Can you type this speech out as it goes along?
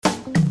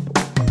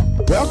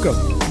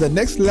Welcome to the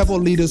Next Level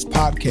Leaders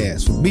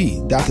Podcast with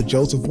me, Dr.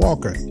 Joseph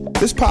Walker.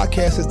 This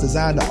podcast is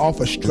designed to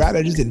offer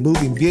strategies in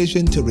moving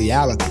vision to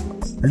reality.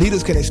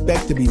 Leaders can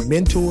expect to be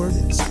mentored,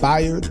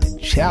 inspired, and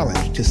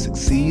challenged to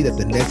succeed at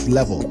the next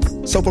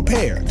level. So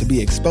prepare to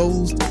be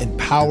exposed,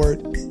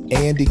 empowered,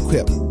 and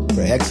equipped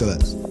for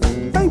excellence.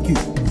 Thank you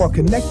for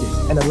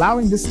connecting and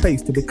allowing this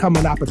space to become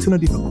an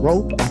opportunity for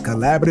growth and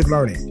collaborative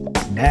learning.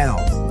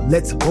 Now,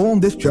 let's go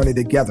on this journey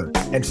together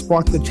and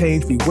spark the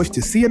change we wish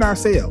to see in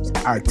ourselves,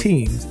 our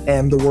teams,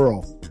 and the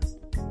world.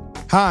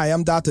 Hi,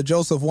 I'm Dr.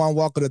 Joseph Juan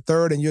Walker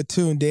III, and you're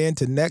tuned in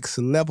to Next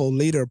Level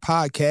Leader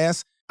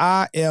Podcast.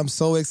 I am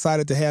so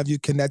excited to have you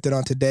connected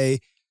on today.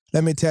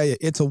 Let me tell you,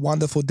 it's a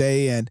wonderful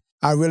day, and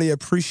I really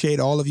appreciate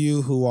all of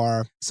you who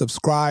are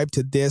subscribed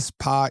to this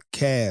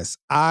podcast.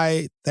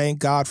 I thank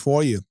God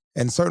for you.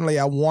 And certainly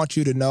I want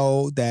you to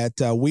know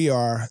that we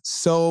are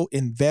so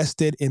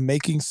invested in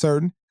making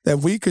certain that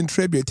we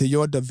contribute to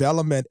your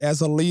development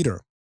as a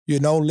leader. You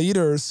know,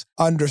 leaders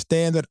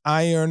understand that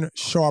iron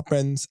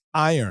sharpens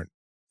iron.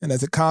 And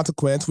as a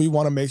consequence, we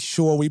want to make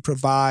sure we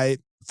provide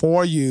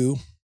for you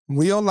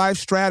real life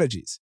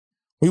strategies.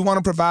 We want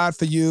to provide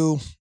for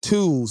you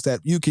tools that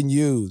you can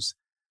use.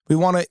 We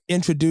want to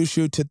introduce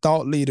you to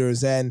thought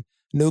leaders and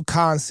new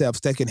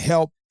concepts that can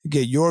help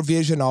get your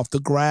vision off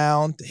the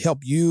ground, to help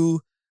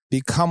you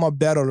become a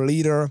better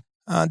leader,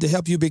 to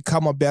help you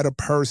become a better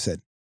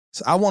person.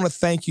 So I want to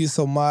thank you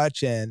so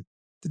much. And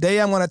today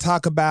I'm going to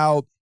talk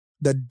about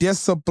the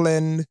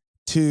discipline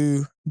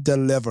to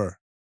deliver.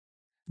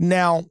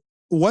 Now,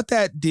 what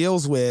that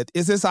deals with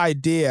is this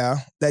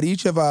idea that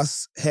each of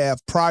us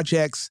have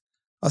projects,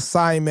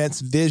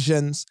 assignments,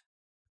 visions.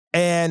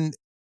 And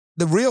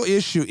the real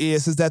issue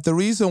is that the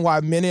reason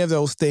why many of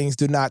those things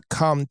do not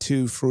come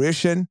to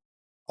fruition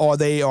or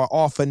they are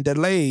often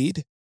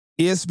delayed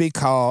is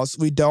because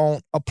we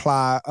don't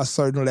apply a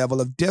certain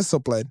level of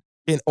discipline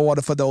in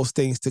order for those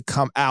things to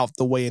come out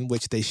the way in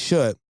which they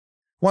should.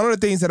 One of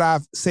the things that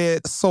I've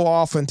said so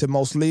often to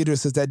most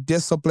leaders is that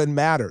discipline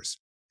matters.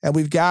 And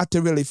we've got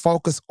to really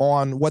focus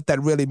on what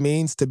that really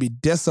means to be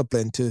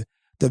disciplined, to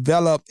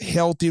develop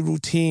healthy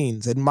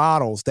routines and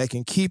models that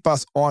can keep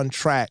us on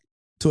track,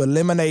 to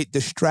eliminate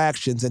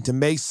distractions and to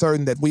make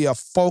certain that we are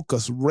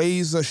focused,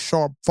 razor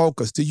sharp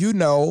focus. Do you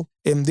know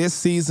in this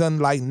season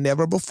like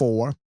never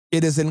before,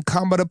 it is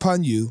incumbent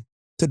upon you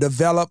to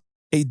develop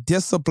a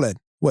discipline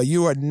where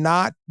you are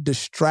not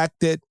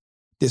distracted,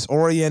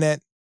 disoriented,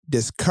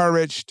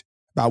 discouraged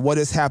by what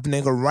is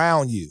happening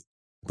around you,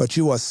 but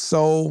you are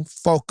so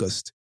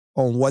focused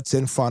on what's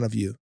in front of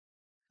you.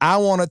 I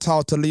want to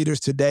talk to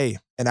leaders today,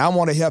 and I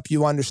want to help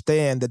you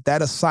understand that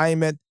that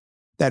assignment,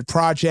 that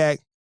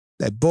project,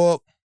 that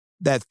book,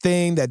 that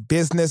thing, that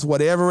business,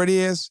 whatever it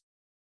is,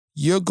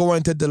 you're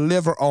going to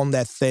deliver on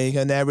that thing,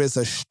 and there is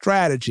a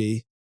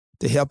strategy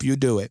to help you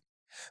do it.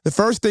 The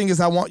first thing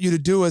I want you to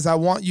do is I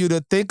want you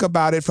to think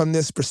about it from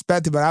this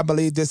perspective, and I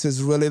believe this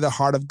is really the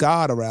heart of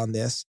God around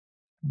this.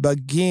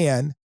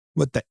 Begin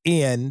with the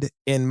end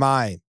in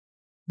mind.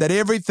 That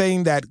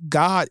everything that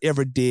God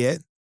ever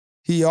did,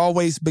 he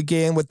always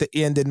began with the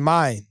end in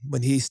mind.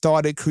 When he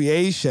started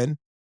creation,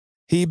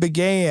 he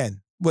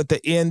began with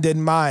the end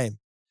in mind.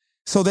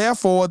 So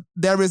therefore,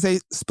 there is a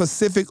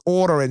specific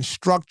order and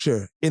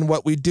structure in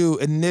what we do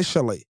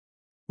initially.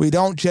 We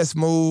don't just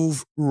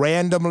move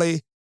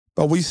randomly,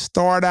 but we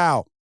start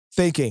out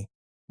thinking,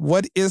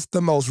 what is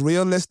the most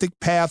realistic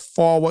path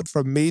forward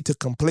for me to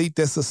complete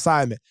this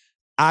assignment?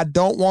 I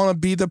don't want to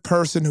be the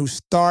person who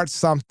starts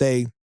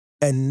something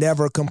and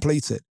never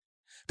completes it.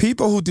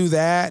 People who do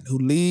that, who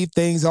leave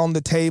things on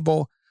the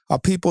table, are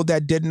people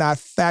that did not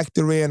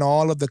factor in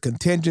all of the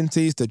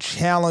contingencies, the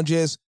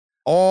challenges,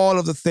 all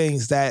of the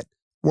things that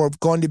were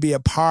going to be a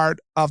part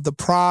of the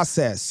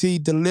process. See,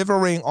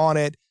 delivering on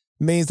it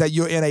means that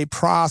you're in a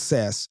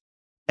process.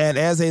 And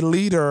as a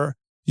leader,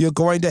 you're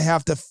going to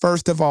have to,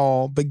 first of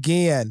all,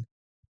 begin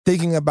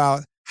thinking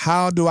about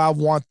how do I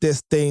want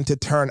this thing to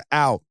turn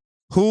out?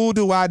 Who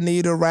do I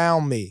need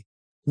around me?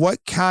 What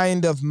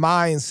kind of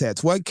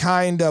mindsets, what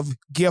kind of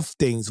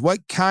giftings, what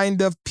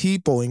kind of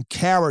people and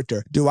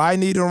character do I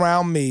need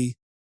around me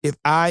if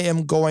I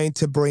am going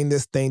to bring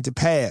this thing to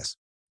pass?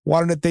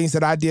 One of the things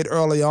that I did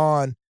early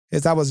on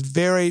is I was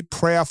very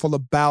prayerful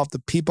about the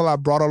people I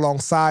brought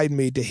alongside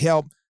me to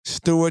help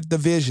steward the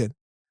vision,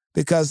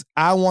 because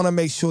I want to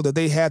make sure that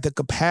they had the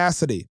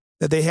capacity,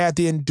 that they had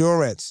the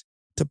endurance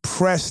to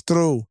press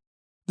through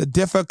the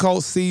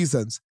difficult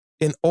seasons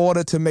in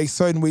order to make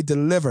certain we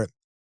delivered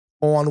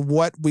on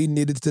what we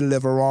needed to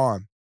deliver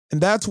on.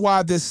 And that's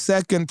why this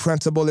second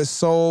principle is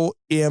so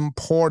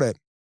important,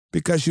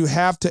 because you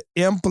have to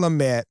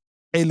implement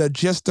a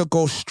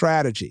logistical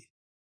strategy.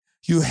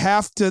 You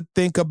have to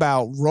think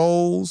about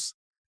roles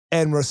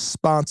and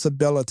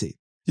responsibility.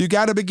 You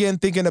got to begin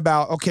thinking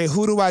about, okay,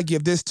 who do I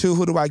give this to?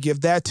 Who do I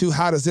give that to?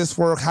 How does this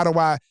work? How do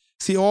I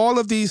see? All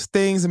of these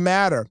things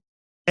matter.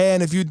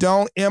 And if you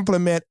don't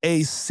implement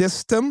a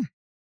system,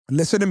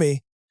 listen to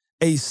me,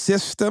 a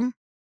system,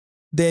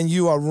 then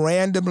you are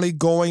randomly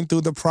going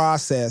through the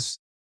process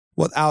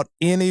without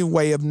any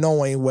way of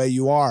knowing where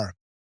you are.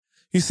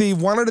 You see,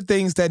 one of the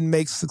things that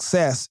makes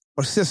success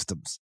are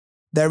systems.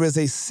 There is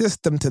a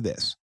system to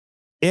this.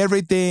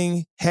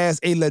 Everything has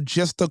a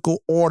logistical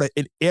order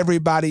and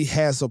everybody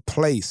has a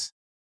place.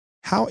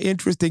 How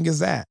interesting is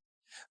that?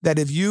 That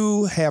if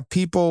you have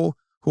people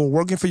who are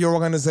working for your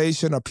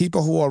organization or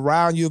people who are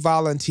around you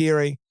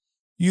volunteering,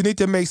 you need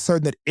to make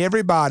certain that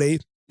everybody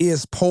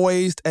is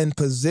poised and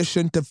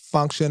positioned to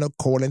function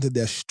according to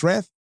their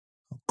strength,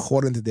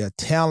 according to their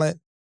talent,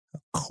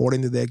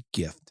 according to their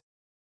gift.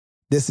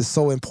 This is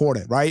so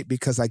important, right?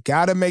 Because I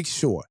got to make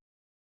sure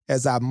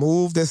as I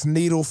move this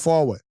needle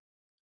forward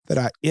that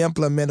I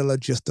implement a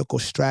logistical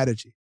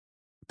strategy.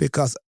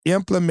 Because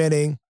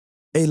implementing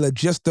a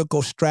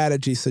logistical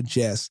strategy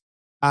suggests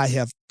I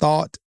have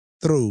thought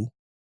through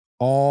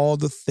all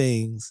the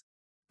things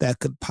that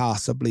could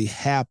possibly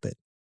happen.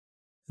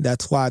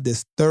 That's why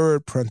this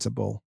third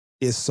principle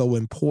is so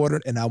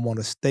important, and I want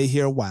to stay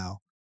here a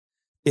while.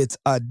 It's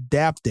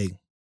adapting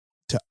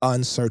to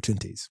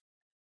uncertainties.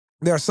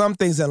 There are some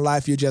things in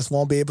life you just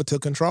won't be able to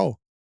control.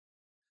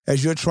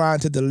 As you're trying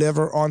to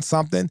deliver on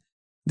something,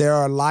 there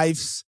are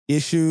life's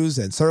issues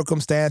and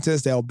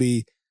circumstances. There'll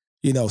be,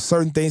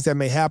 certain things that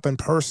may happen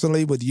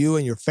personally with you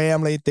and your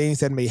family,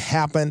 things that may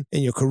happen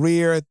in your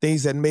career,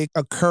 things that may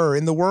occur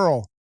in the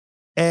world.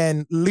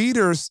 And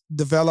leaders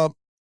develop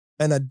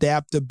an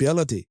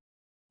adaptability.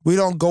 We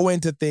don't go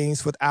into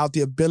things without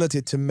the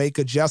ability to make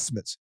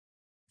adjustments.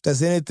 If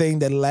there's anything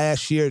that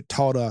last year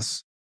taught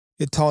us,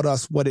 it taught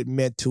us what it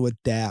meant to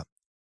adapt.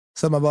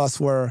 Some of us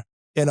were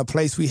in a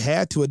place we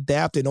had to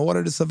adapt in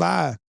order to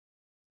survive.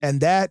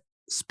 And that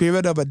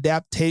spirit of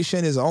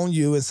adaptation is on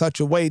you in such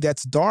a way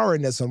that's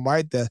Darwinism,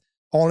 right?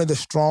 Only the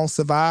strong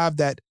survive,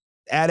 that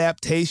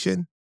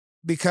adaptation,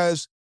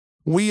 because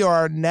we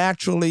are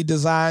naturally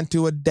designed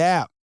to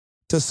adapt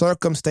to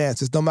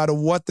circumstances. No matter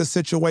what the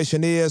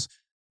situation is,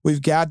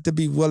 we've got to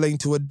be willing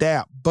to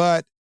adapt.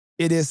 But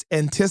it is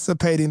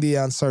anticipating the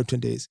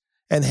uncertainties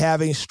and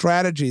having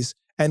strategies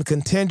and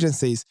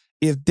contingencies.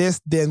 If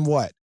this, then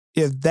what?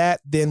 If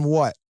that, then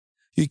what?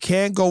 You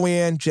can't go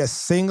in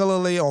just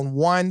singularly on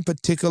one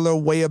particular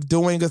way of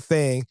doing a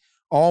thing.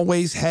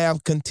 Always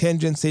have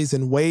contingencies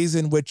and ways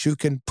in which you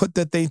can put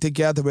the thing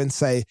together and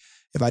say,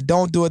 if I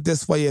don't do it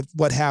this way,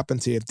 what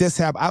happens here? If this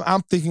happens,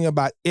 I'm thinking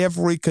about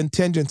every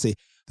contingency.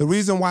 The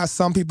reason why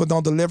some people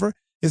don't deliver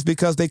is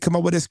because they come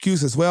up with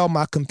excuses. Well,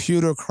 my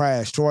computer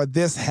crashed, or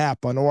this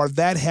happened, or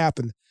that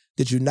happened.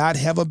 Did you not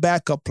have a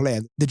backup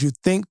plan? Did you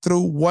think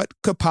through what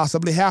could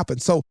possibly happen?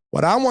 So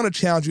what I want to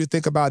challenge you to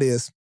think about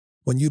is,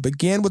 when you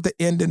begin with the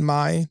end in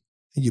mind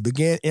and you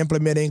begin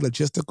implementing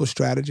logistical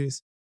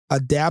strategies,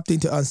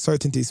 adapting to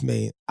uncertainties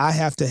mean I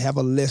have to have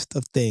a list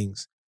of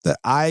things that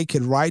I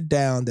can write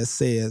down that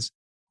says,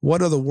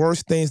 what are the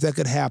worst things that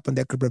could happen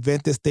that could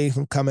prevent this thing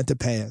from coming to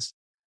pass?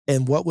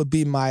 And what would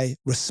be my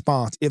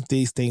response if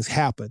these things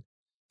happen,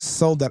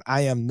 so that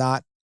I am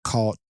not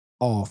caught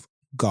off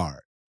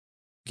guard?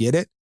 Get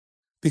it?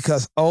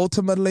 Because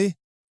ultimately,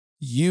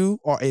 you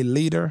are a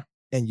leader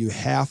and you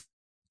have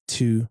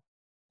to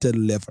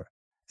deliver.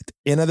 At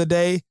the end of the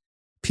day,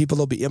 people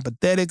will be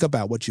empathetic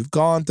about what you've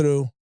gone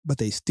through, but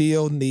they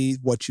still need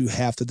what you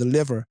have to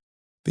deliver,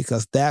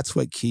 because that's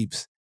what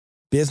keeps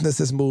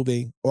businesses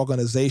moving,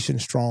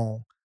 organizations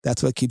strong.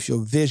 That's what keeps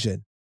your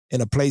vision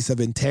in a place of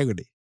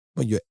integrity,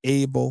 when you're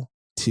able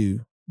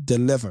to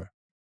deliver,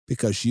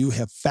 because you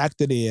have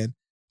factored in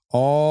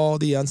all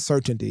the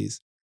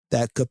uncertainties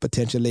that could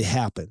potentially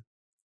happen.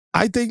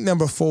 I think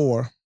number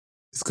 4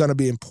 is going to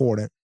be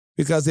important,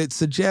 because it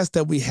suggests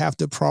that we have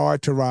to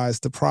prioritize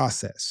the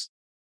process,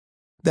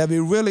 that we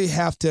really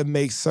have to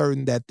make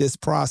certain that this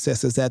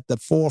process is at the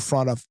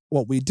forefront of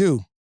what we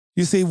do.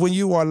 You see, when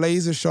you are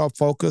laser sharp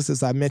focused,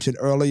 as I mentioned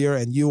earlier,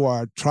 and you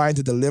are trying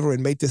to deliver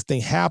and make this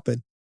thing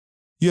happen,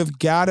 you've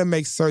got to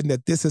make certain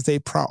that this is a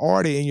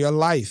priority in your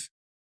life.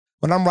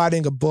 When I'm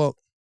writing a book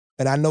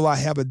and I know I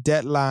have a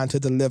deadline to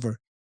deliver,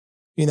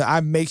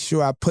 I make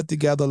sure I put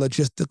together a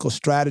logistical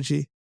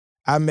strategy.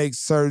 I make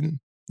certain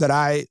that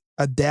I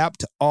adapt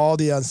to all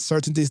the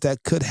uncertainties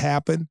that could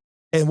happen.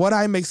 And what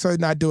I make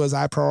certain I do is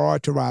I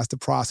prioritize the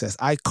process.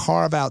 I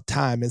carve out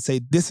time and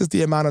say, this is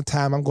the amount of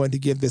time I'm going to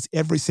give this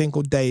every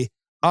single day,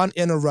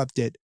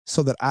 uninterrupted,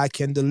 so that I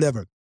can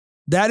deliver.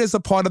 That is a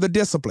part of the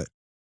discipline.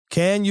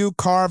 Can you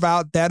carve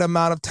out that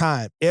amount of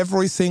time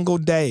every single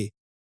day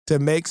to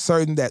make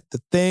certain that the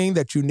thing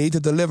that you need to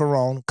deliver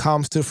on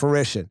comes to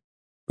fruition?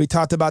 We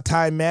talked about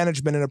time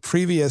management in a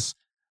previous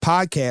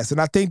podcast,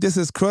 and I think this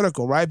is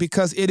critical, right?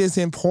 Because it is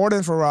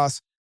important for us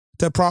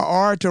to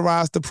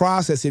prioritize the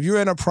process. If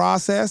you're in a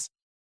process,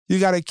 you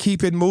got to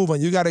keep it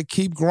moving. You got to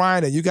keep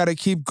grinding. You got to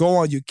keep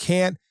going. You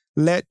can't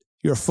let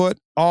your foot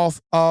off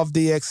of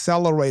the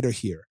accelerator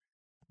here.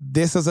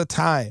 This is a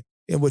time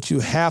in which you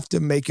have to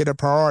make it a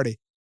priority.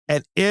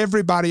 And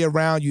everybody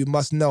around you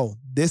must know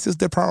this is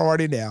the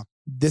priority now.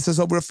 This is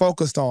what we're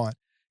focused on.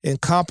 In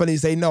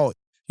companies, they know.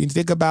 You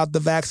think about the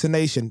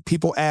vaccination.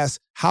 People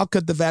ask, how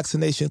could the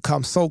vaccination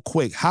come so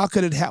quick? How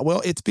could it happen?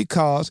 Well, it's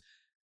because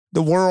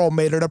the world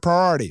made it a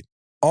priority.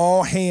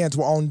 All hands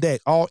were on deck.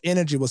 All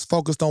energy was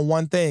focused on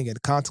one thing.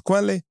 And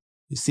consequently,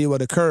 You see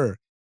what occurred.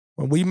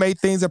 When we make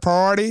things a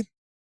priority,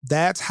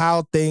 that's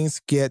how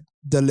things get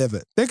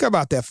delivered. Think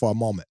about that for a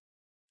moment.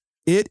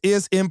 It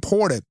is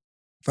important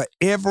for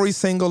every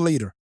single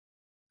leader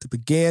to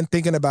begin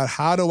thinking about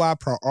how do I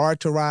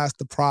prioritize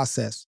the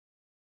process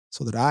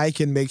so that I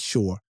can make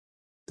sure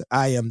that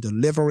I am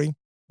delivering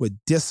with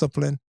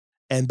discipline.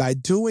 And by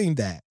doing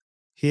that,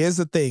 here's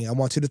the thing I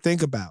want you to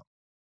think about.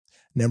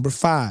 Number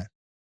 5,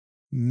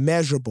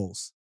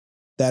 measurables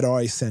that are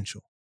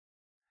essential.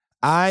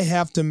 I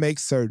have to make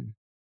certain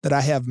that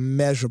I have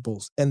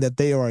measurables and that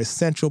they are an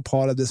essential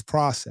part of this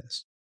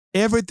process.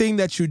 Everything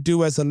that you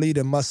do as a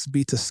leader must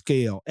be to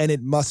scale, and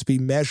it must be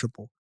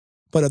measurable.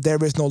 But if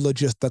there is no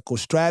logistical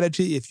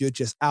strategy, if you're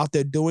just out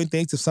there doing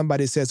things, if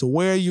somebody says,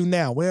 where are you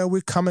now? Where are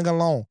we coming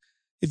along?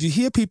 If you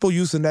hear people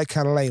using that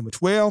kind of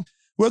language, well,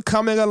 we're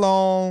coming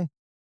along.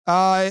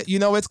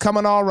 It's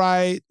coming all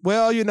right.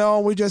 Well,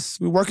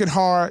 we're working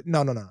hard.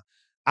 No.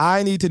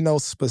 I need to know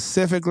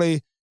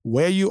specifically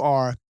where you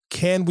are.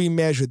 Can we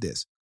measure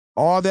this?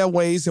 Are there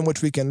ways in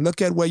which we can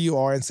look at where you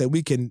are and say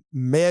we can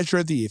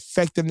measure the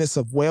effectiveness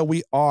of where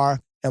we are,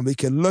 and we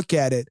can look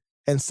at it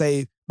and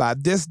say, by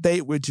this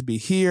date, we're to be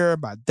here.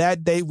 By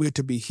that date, we're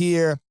to be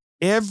here.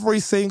 Every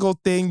single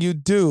thing you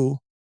do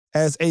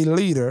as a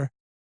leader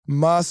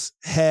must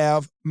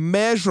have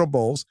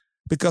measurables,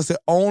 because the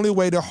only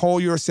way to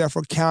hold yourself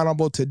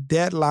accountable to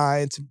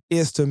deadlines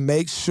is to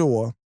make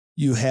sure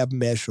you have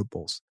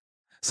measurables.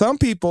 Some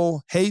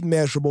people hate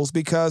measurables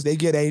because they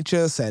get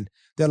anxious and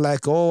they're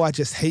like, oh, I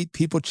just hate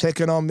people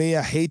checking on me.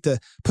 I hate to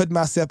put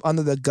myself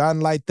under the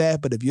gun like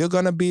that. But if you're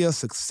going to be a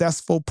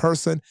successful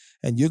person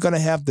and you're going to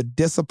have the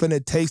discipline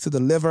it takes to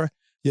deliver,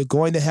 you're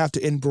going to have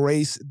to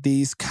embrace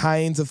these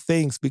kinds of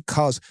things,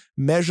 because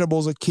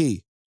measurables are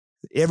key.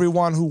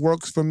 Everyone who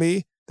works for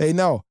me, they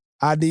know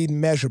I need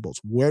measurables.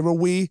 Where were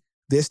we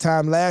this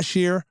time last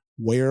year?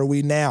 Where are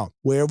we now?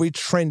 Where are we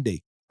trending?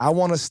 I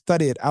want to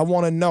study it. I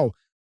want to know.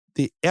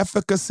 The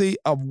efficacy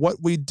of what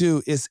we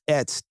do is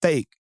at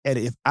stake. And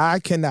if I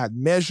cannot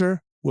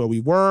measure where we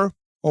were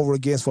over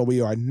against where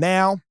we are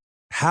now,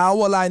 how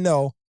will I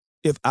know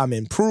if I'm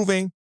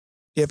improving,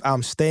 if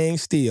I'm staying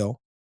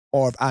still,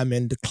 or if I'm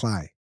in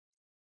decline?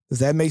 Does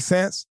that make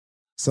sense?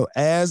 So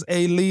as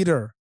a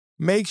leader,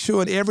 make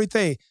sure in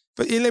everything.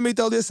 But let me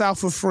throw this out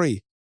for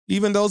free.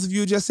 Even those of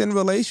you just in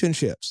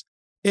relationships.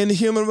 In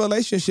human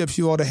relationships,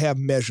 you ought to have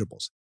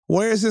measurables.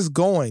 Where is this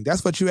going?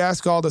 That's what you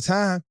ask all the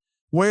time.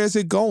 Where is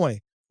it going?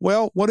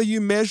 Well, what are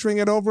you measuring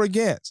it over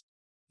against?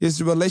 Is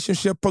the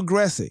relationship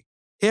progressing?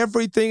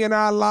 Everything in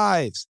our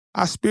lives,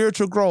 our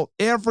spiritual growth,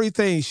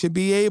 everything should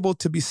be able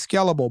to be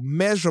scalable,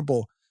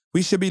 measurable.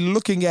 We should be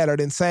looking at it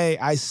and saying,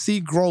 I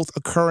see growth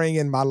occurring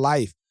in my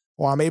life,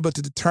 or I'm able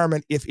to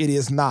determine if it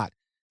is not,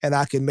 and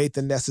I can make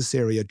the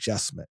necessary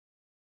adjustment.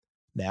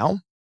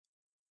 Now,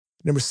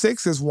 number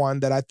 6 is one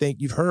that I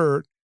think you've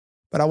heard,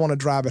 but I want to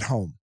drive it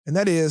home. And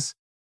that is,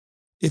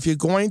 if you're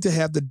going to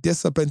have the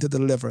discipline to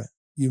deliver,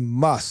 you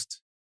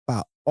must,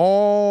 by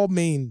all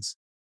means,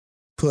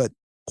 put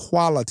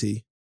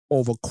quality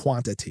over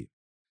quantity.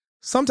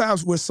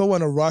 Sometimes we're so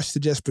in a rush to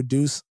just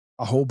produce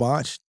a whole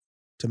bunch,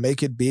 to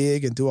make it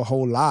big and do a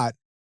whole lot.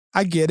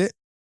 I get it.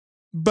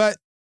 But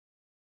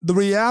the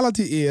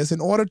reality is,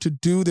 in order to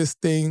do this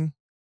thing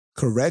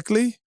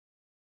correctly,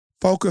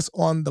 focus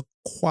on the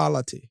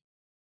quality.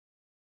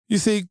 You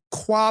see,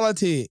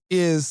 quality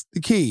is the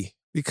key,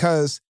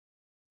 because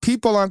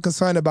people aren't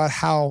concerned about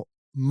how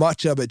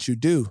much of it you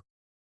do.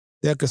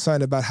 They're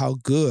concerned about how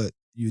good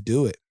you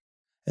do it.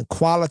 And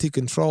quality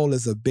control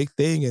is a big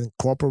thing in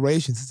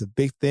corporations. It's a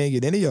big thing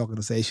in any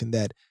organization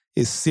that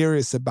is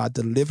serious about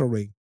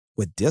delivering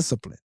with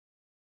discipline.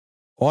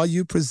 Are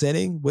you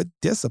presenting with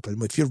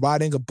discipline? If you're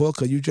writing a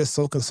book, are you just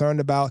so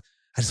concerned about,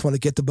 I just want to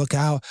get the book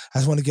out. I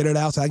just want to get it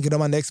out so I can get on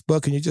my next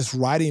book, and you're just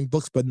writing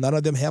books, but none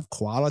of them have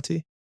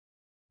quality?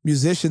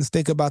 Musicians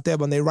think about that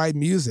when they write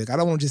music. I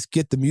don't want to just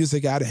get the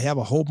music out and have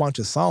a whole bunch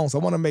of songs. I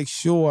want to make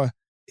sure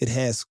it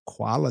has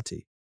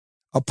quality.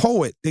 A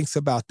poet thinks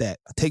about that.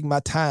 I take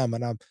my time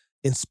and I'm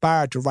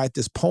inspired to write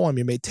this poem.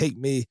 It may take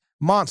me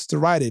months to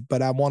write it,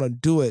 but I want to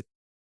do it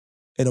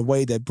in a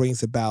way that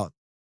brings about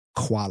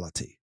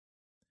quality.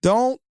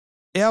 Don't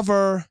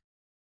ever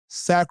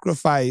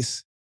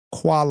sacrifice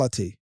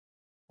quality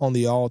on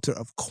the altar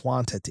of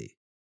quantity.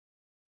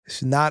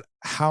 It's not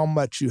how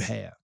much you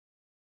have,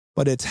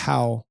 but it's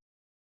how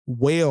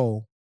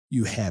well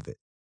you have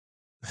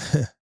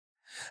it.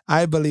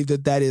 I believe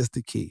that is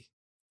the key.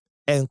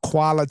 And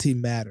quality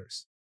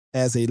matters.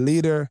 As a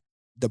leader,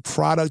 the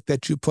product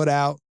that you put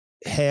out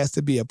has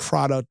to be a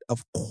product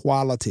of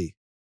quality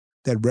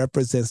that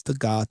represents the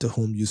God to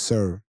whom you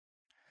serve.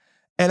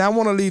 And I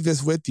want to leave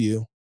this with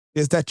you,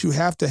 is that you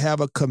have to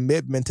have a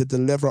commitment to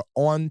deliver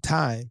on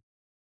time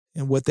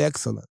and with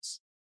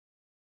excellence.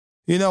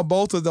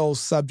 Both of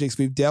those subjects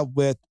we've dealt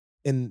with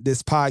in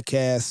this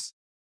podcast.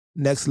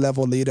 Next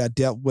Level Leader, I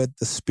dealt with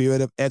the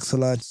spirit of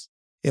excellence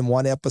in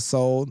one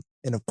episode.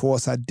 And of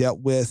course, I dealt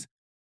with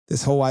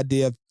this whole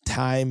idea of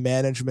time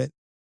management.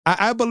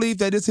 I believe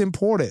that it's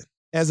important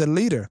as a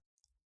leader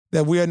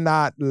that we are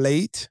not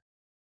late,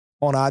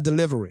 on our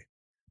delivery.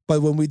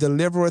 But when we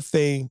deliver a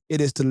thing,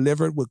 it is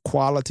delivered with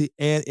quality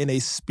and in a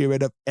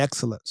spirit of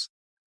excellence.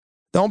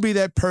 Don't be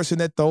that person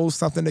that throws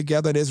something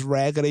together and is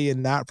raggedy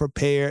and not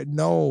prepared.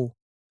 No.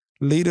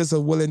 Leaders are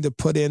willing to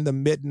put in the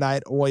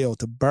midnight oil,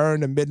 to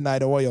burn the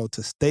midnight oil,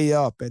 to stay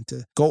up and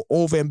to go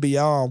over and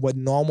beyond what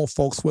normal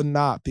folks would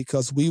not,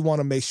 because we want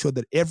to make sure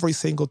that every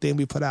single thing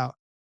we put out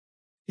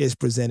is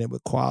presented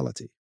with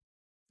quality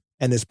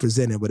and is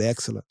presented with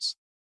excellence.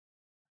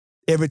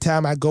 Every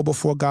time I go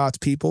before God's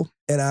people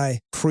and I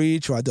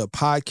preach or I do a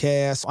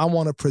podcast, I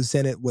want to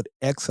present it with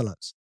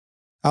excellence.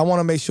 I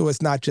want to make sure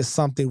it's not just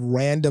something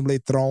randomly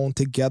thrown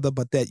together,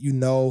 but that you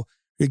know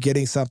you're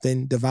getting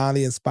something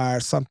divinely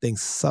inspired, something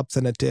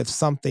substantive,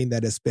 something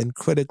that has been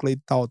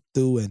critically thought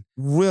through and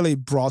really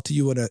brought to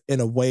you in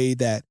a way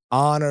that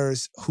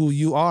honors who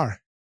you are.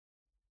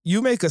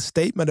 You make a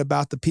statement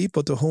about the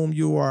people to whom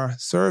you are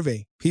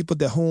serving, people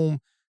to whom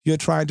you're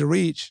trying to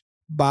reach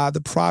by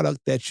the product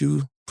that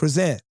you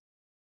present.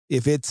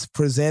 If it's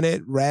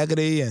presented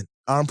raggedy and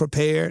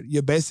unprepared,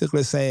 you're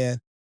basically saying,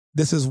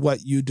 this is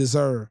what you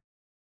deserve.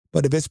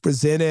 But if it's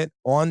presented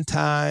on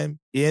time,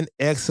 in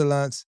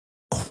excellence,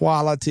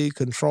 quality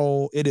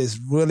control, it is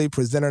really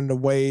presented in a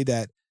way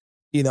that,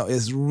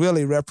 is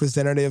really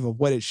representative of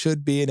what it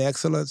should be in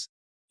excellence.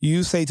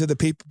 You say to the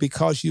people,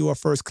 because you are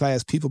first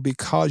class people,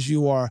 because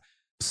you are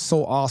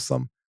so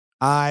awesome,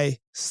 I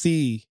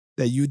see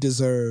that you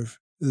deserve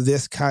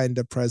this kind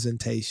of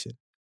presentation.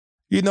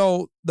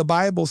 The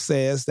Bible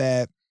says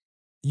that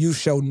you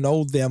shall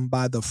know them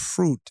by the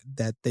fruit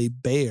that they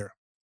bear.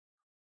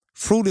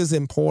 Fruit is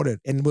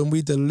important. And when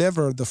we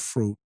deliver the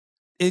fruit,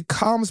 it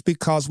comes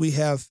because we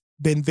have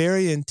been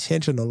very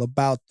intentional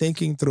about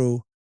thinking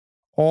through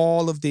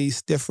all of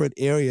these different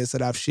areas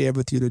that I've shared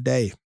with you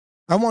today.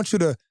 I want you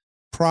to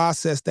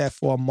process that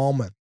for a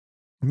moment.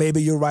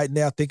 Maybe you're right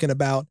now thinking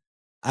about,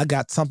 I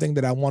got something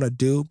that I want to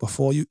do.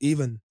 Before you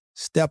even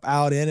step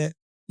out in it,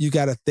 you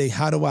got to think,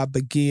 how do I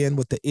begin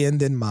with the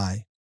end in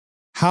mind?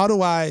 How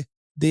do I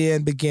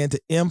then begin to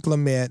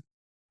implement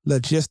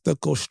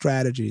logistical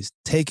strategies,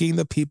 taking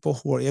the people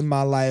who are in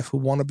my life who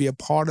want to be a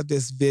part of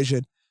this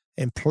vision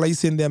and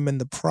placing them in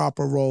the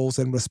proper roles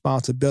and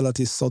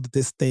responsibilities so that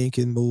this thing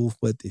can move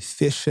with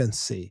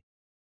efficiency.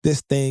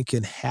 This thing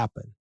can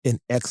happen in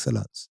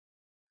excellence.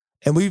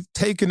 And we've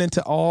taken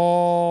into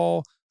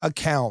all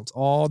accounts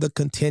all the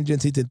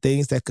contingencies and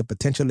things that could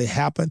potentially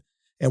happen,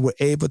 and we're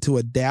able to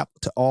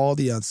adapt to all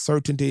the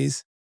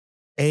uncertainties,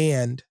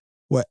 and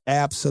we're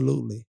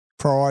absolutely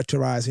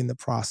prioritizing the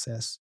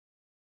process.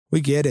 We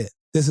get it.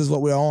 This is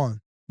what we're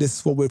on. This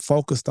is what we're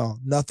focused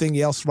on. Nothing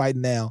else right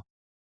now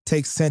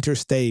takes center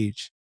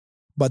stage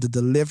but the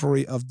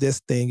delivery of this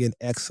thing in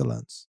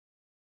excellence.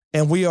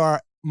 And we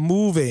are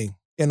moving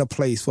in a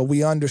place where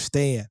we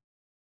understand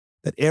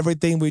that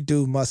everything we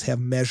do must have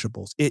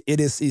measurables. It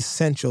is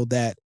essential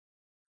that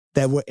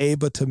we're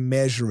able to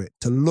measure it,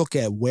 to look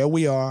at where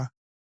we are,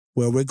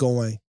 where we're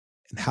going,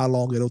 and how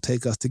long it'll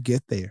take us to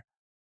get there.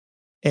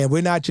 And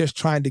we're not just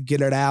trying to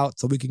get it out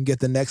so we can get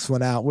the next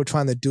one out. We're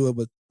trying to do it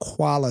with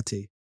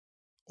quality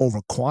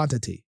over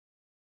quantity.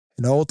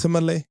 And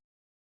ultimately,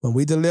 when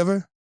we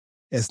deliver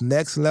as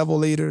next level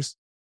leaders,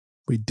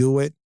 we do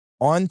it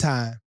on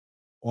time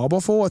or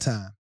before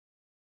time.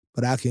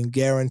 But I can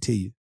guarantee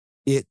you,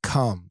 it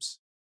comes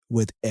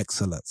with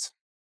excellence.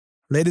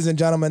 Ladies and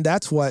gentlemen,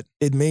 that's what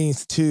it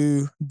means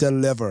to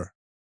deliver.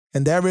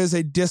 And there is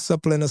a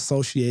discipline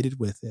associated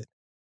with it.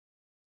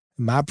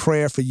 My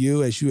prayer for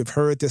you, as you have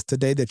heard this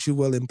today, that you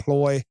will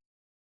employ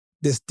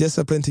this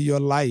discipline to your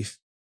life,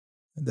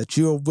 and that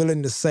you are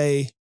willing to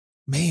say,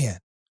 man,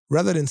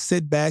 rather than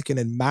sit back and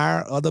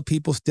admire other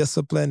people's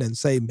discipline and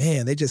say,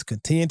 man, they just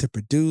continue to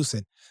produce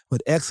and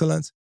with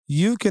excellence,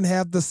 you can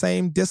have the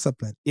same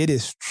discipline. It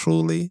is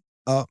truly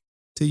up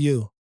to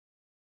you.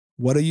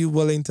 What are you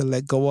willing to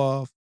let go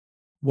of?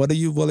 What are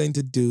you willing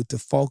to do to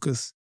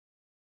focus,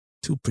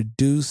 to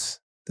produce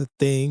the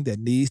thing that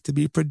needs to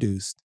be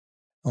produced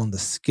on the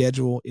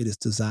schedule it is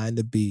designed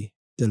to be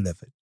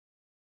delivered?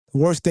 The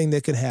worst thing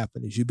that can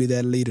happen is you be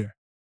that leader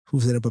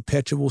who's in a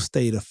perpetual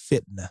state of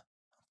fitting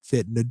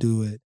to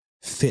do it,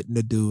 fitting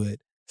to do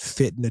it,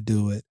 fitting to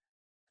do it.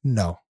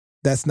 No,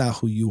 that's not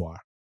who you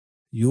are.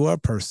 You are a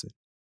person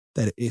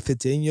that if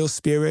it's in your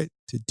spirit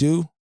to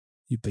do,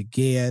 you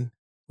begin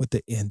with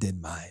the end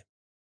in mind.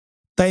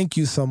 Thank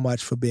you so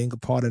much for being a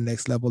part of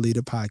Next Level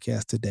Leader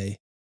podcast today.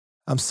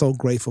 I'm so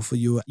grateful for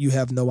you. You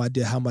have no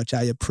idea how much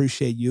I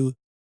appreciate you.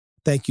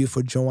 Thank you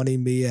for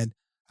joining me. And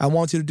I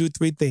want you to do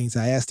 3 things.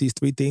 I ask these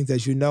 3 things,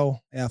 as you know,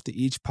 after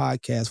each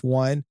podcast.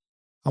 1,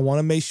 I want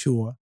to make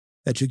sure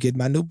that you get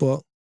my new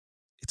book.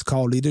 It's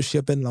called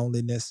Leadership and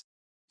Loneliness.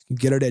 You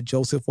can get it at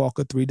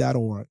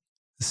josephwalker3.org.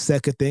 The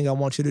second thing I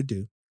want you to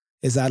do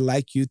is I'd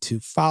like you to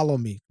follow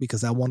me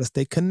because I want to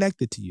stay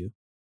connected to you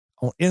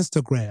on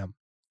Instagram,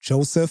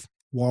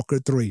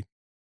 josephwalker3.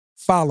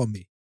 Follow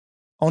me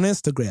on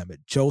Instagram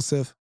at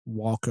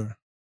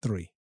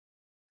josephwalker3.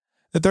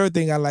 The third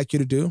thing I'd like you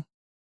to do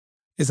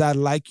is I'd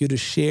like you to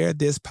share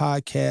this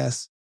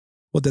podcast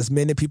with as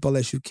many people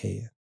as you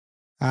can.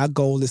 Our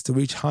goal is to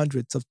reach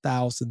hundreds of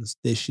thousands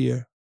this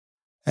year,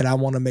 and I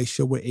want to make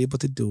sure we're able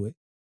to do it.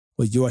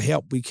 With your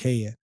help, we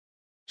can.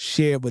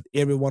 Share it with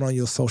everyone on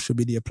your social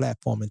media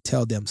platform and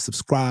tell them,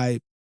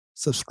 subscribe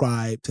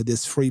to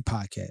this free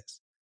podcast.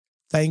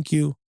 Thank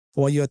you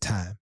for your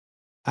time.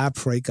 I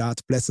pray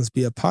God's blessings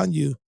be upon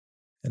you,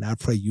 and I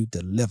pray you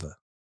deliver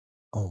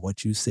on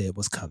what you said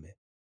was coming.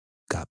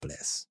 God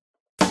bless.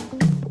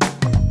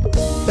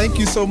 Thank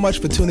you so much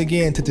for tuning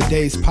in to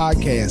today's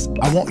podcast.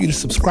 I want you to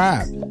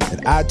subscribe at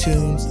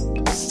iTunes,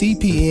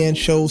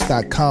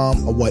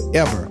 cpnshows.com, or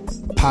whatever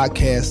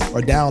podcasts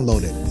are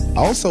downloaded.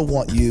 I also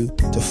want you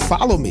to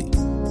follow me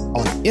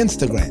on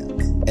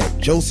Instagram at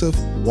Joseph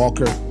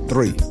Walker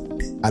 3.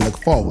 I look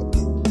forward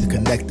to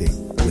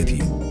connecting with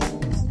you.